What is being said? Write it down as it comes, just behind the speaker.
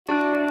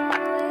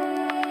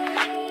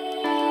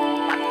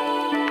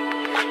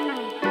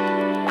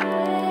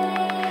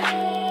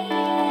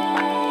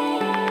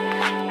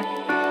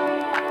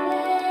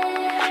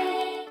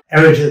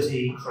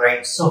Aerogility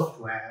creates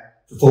software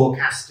for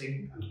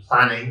forecasting and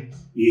planning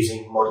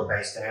using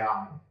model-based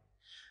AI.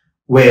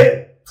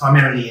 We're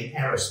primarily in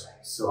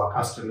aerospace, so our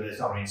customers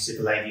are in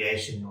civil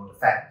aviation or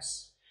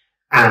defence.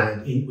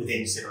 And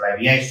within civil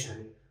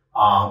aviation,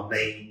 our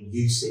main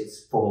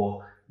uses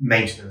for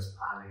maintenance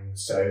planning,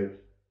 so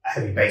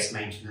heavy base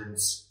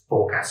maintenance,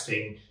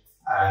 forecasting,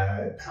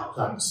 power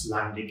plants,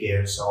 landing gear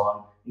and so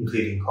on,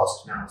 including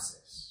cost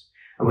analysis.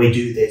 And we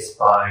do this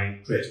by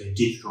creating a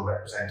digital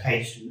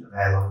representation of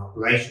airline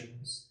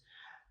operations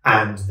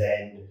and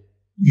then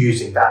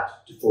using that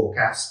to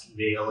forecast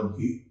real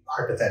and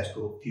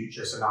hypothetical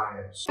future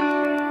scenarios.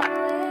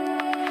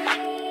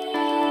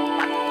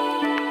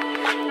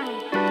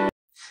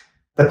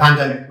 The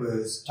pandemic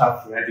was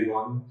tough for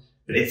everyone,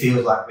 but it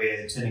feels like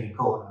we're turning a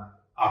corner.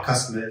 Our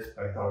customers,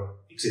 both our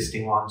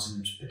existing ones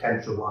and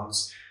potential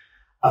ones,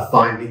 are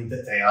finding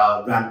that they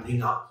are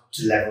ramping up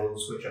to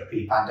levels which are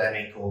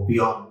pre-pandemic or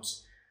beyond.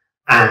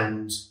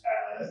 And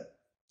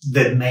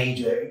the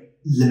major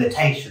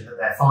limitation that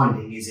they're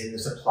finding is in the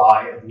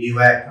supply of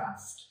new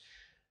aircraft.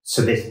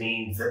 So this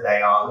means that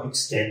they are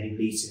extending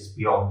leases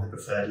beyond the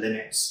preferred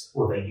limits,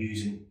 or they're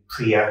using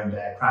pre-owned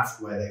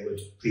aircraft where they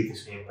would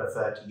previously have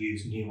preferred to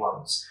use new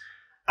ones.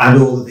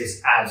 And all of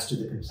this adds to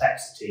the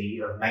complexity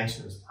of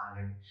maintenance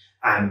planning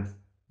and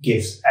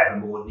gives ever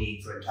more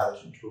need for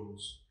intelligent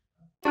tools.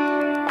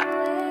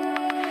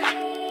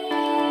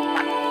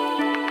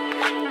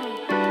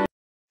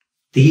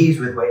 The ease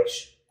with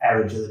which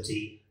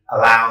Aerogility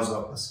allows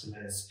our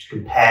customers to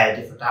compare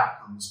different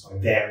outcomes by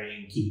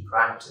varying key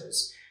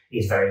parameters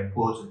is very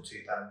important to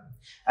them.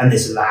 And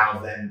this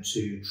allows them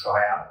to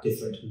try out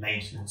different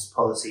maintenance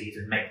policies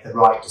and make the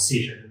right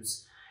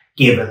decisions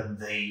given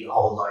the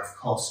whole life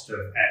cost of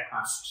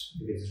aircraft.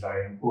 This is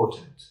very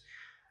important.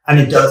 And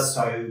it does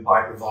so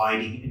by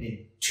providing an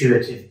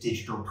intuitive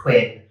digital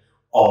twin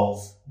of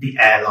the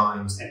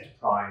airline's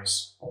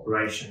enterprise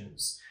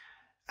operations.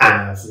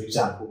 For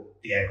example,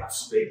 the aircraft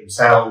split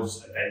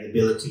themselves,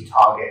 availability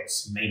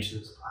targets,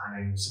 maintenance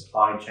planning,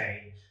 supply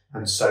chain,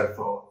 and so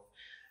forth.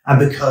 And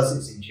because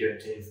it's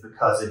intuitive,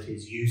 because it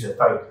is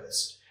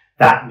user-focused,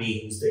 that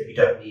means that you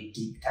don't need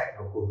deep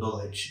technical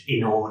knowledge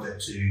in order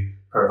to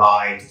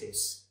provide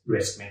this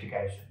risk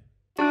mitigation.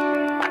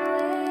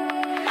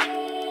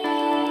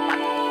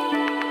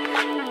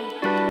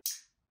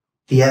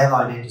 The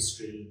airline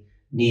industry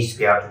needs to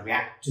be able to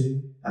react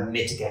to and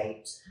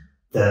mitigate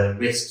the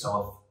risks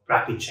of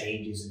rapid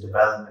changes and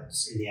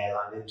developments in the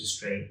airline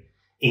industry,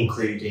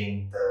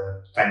 including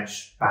the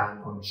French ban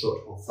on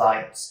short-haul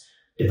flights,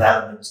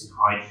 developments in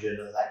hydrogen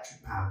and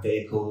electric powered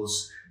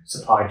vehicles,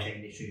 supply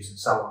chain issues and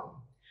so on.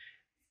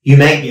 You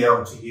may be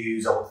able to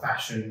use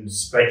old-fashioned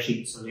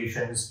spreadsheet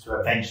solutions to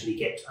eventually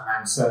get an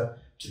answer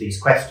to these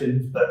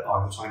questions, but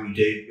by the time you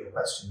do, your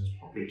question has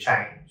probably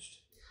changed.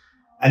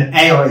 And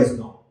AI is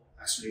not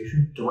a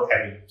solution to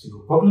every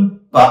single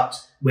problem, but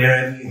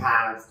wherever you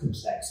have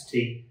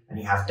complexity and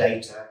you have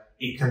data,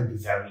 it can be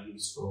very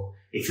useful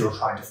if you're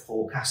trying to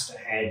forecast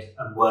ahead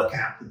and work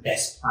out the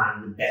best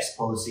plan, the best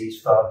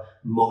policies for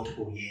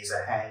multiple years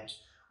ahead,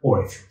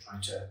 or if you're trying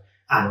to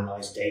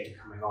analyze data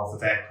coming off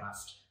of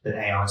aircraft, then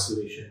AI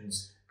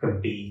solutions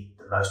can be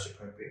the most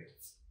appropriate.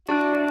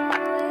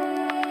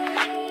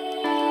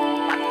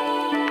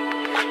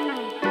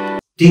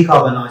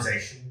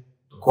 Decarbonisation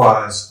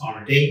requires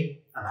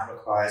R&D, and that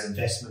requires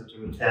investment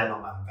and return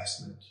on that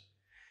investment.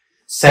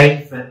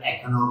 Safe and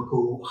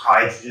economical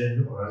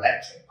hydrogen or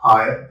electric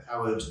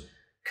powered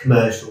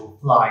commercial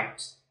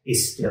flight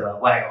is still a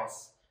way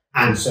off.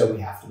 And so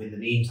we have to, in the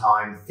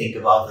meantime, think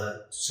of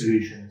other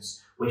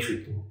solutions which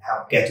we can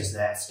help get us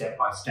there step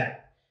by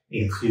step,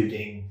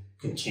 including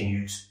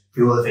continued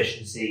fuel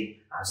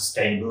efficiency and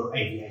sustainable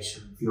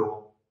aviation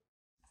fuel.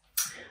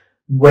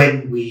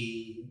 When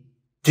we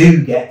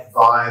do get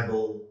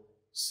viable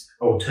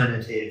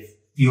alternative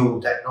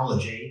fuel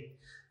technology,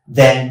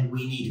 then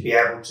we need to be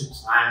able to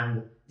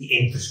plan the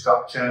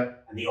infrastructure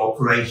and the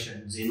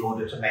operations in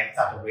order to make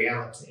that a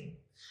reality.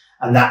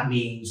 And that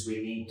means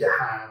we need to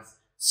have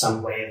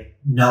some way of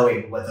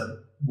knowing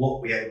whether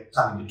what we are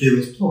planning to do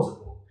is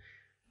plausible.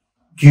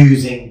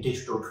 Using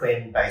digital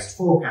twin-based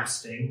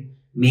forecasting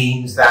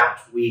means that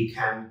we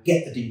can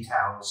get the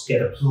details,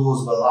 get a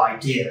plausible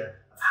idea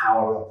of how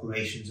our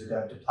operations are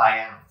going to play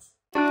out.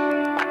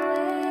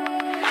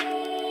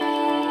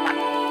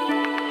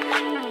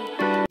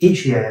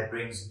 Each year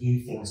brings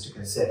new things to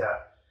consider,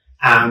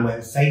 and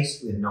when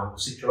faced with novel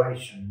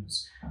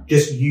situations,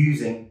 just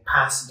using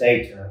past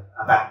data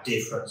about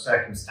different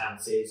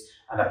circumstances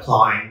and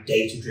applying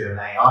data-driven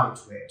AI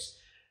to it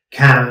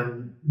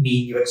can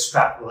mean you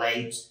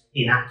extrapolate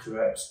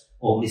inaccurate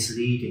or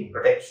misleading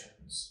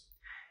predictions.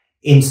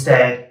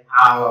 Instead,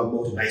 our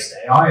model-based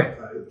AI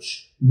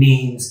approach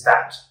means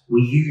that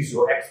we use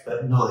your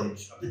expert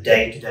knowledge of the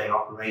day-to-day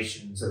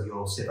operations of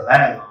your civil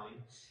airline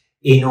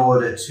in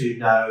order to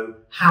know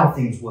how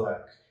things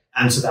work.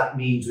 And so that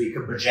means we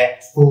can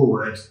project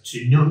forward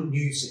to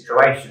new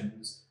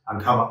situations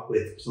and come up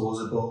with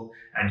plausible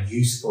and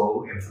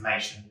useful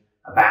information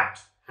about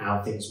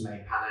how things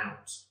may pan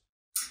out.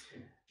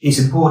 It's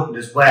important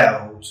as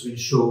well to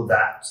ensure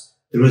that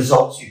the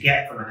results you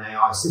get from an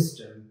AI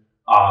system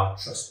are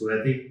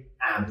trustworthy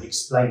and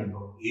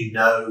explainable. You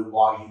know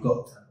why you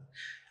got them.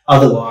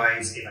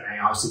 Otherwise, if an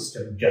AI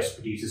system just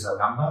produces a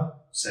number,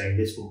 saying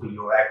this will be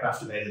your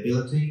aircraft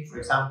availability, for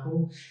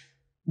example,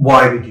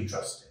 why would you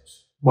trust it?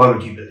 Why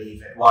would you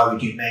believe it? Why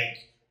would you make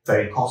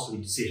very costly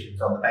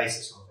decisions on the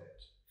basis of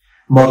it?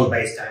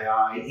 Model-based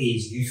AI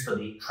is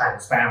usefully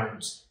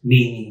transparent,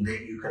 meaning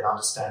that you can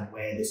understand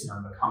where this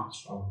number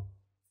comes from.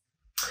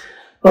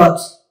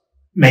 But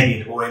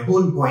maybe the more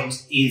important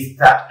point is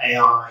that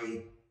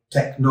AI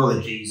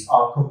technologies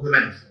are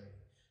complementary.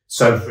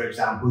 So, for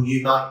example,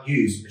 you might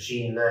use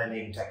machine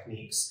learning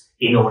techniques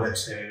in order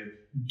to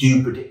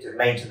do predictive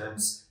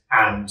maintenance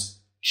and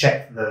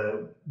check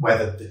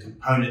whether the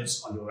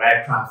components on your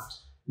aircraft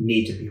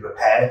need to be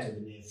repaired in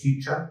the near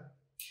future.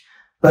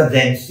 But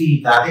then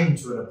feed that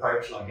into an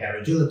approach like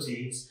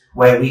Aerogility,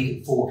 where we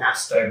can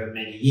forecast over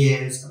many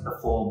years and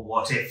perform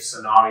what-if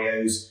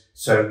scenarios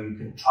so you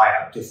can try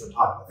out different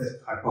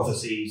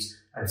hypotheses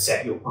and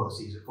set your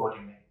policies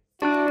accordingly.